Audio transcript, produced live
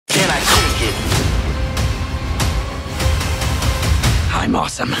Can I kick it? I'm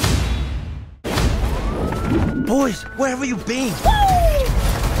awesome. Boys, where have you been?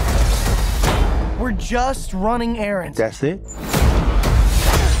 We're just running errands. That's it?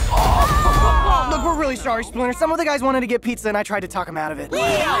 Look, we're really sorry, Splinter. Some of the guys wanted to get pizza, and I tried to talk them out of it.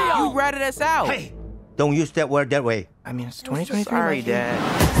 You ratted us out. Hey, don't use that word that way. I mean, it's 2023. Sorry, Dad.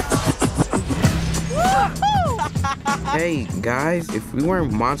 Hey, guys, if we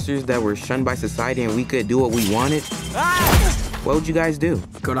weren't monsters that were shunned by society and we could do what we wanted, what would you guys do?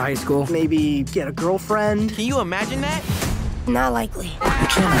 Go to high school. Maybe get a girlfriend. Can you imagine that? Not likely. Can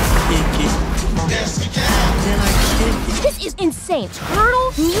I kick it? Yes, we can. Can I kick it? This is insane.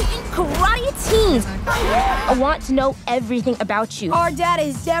 Turtle, mutant, karate teens. I want to know everything about you. Our dad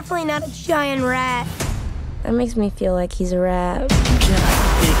is definitely not a giant rat. That makes me feel like he's a rat. Can I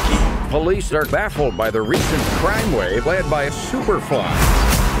kick it? Police are baffled by the recent crime wave led by a superfly.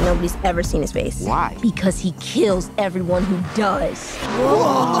 Nobody's ever seen his face. Why? Because he kills everyone who does.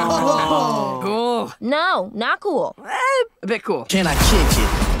 Cool. No, not cool. A bit cool. Can I kick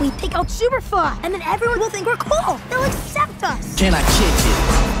it? We take out Superfly, and then everyone will think we're cool. They'll accept us. Can I kick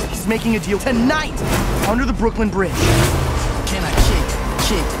it? He's making a deal tonight under the Brooklyn Bridge. Can I kick?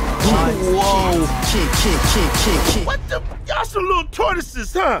 Whoa! Kick. What the? Y'all some little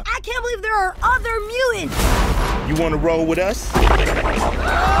tortoises, huh? I can't believe there are other mutants. You wanna roll with us?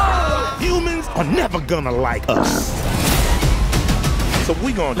 Humans are never gonna like us. So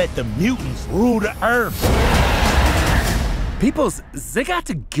we gonna let the mutants rule the earth. Peoples, they got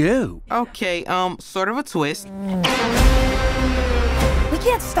to go. Okay, sort of a twist. We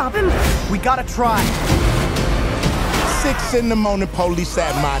can't stop him. We gotta try. 6 in the morning, police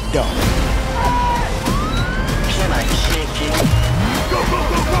at my door. Can I kick it? Go!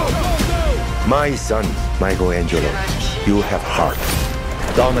 My son, Michelangelo, you have heart.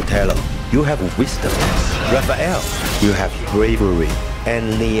 Donatello, you have wisdom. Raphael, you have bravery.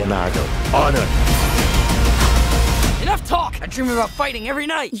 And Leonardo, honor. Enough talk! I dream about fighting every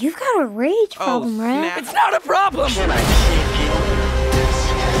night. You've got a rage problem, right? Snap. It's not a problem! Can I kick it?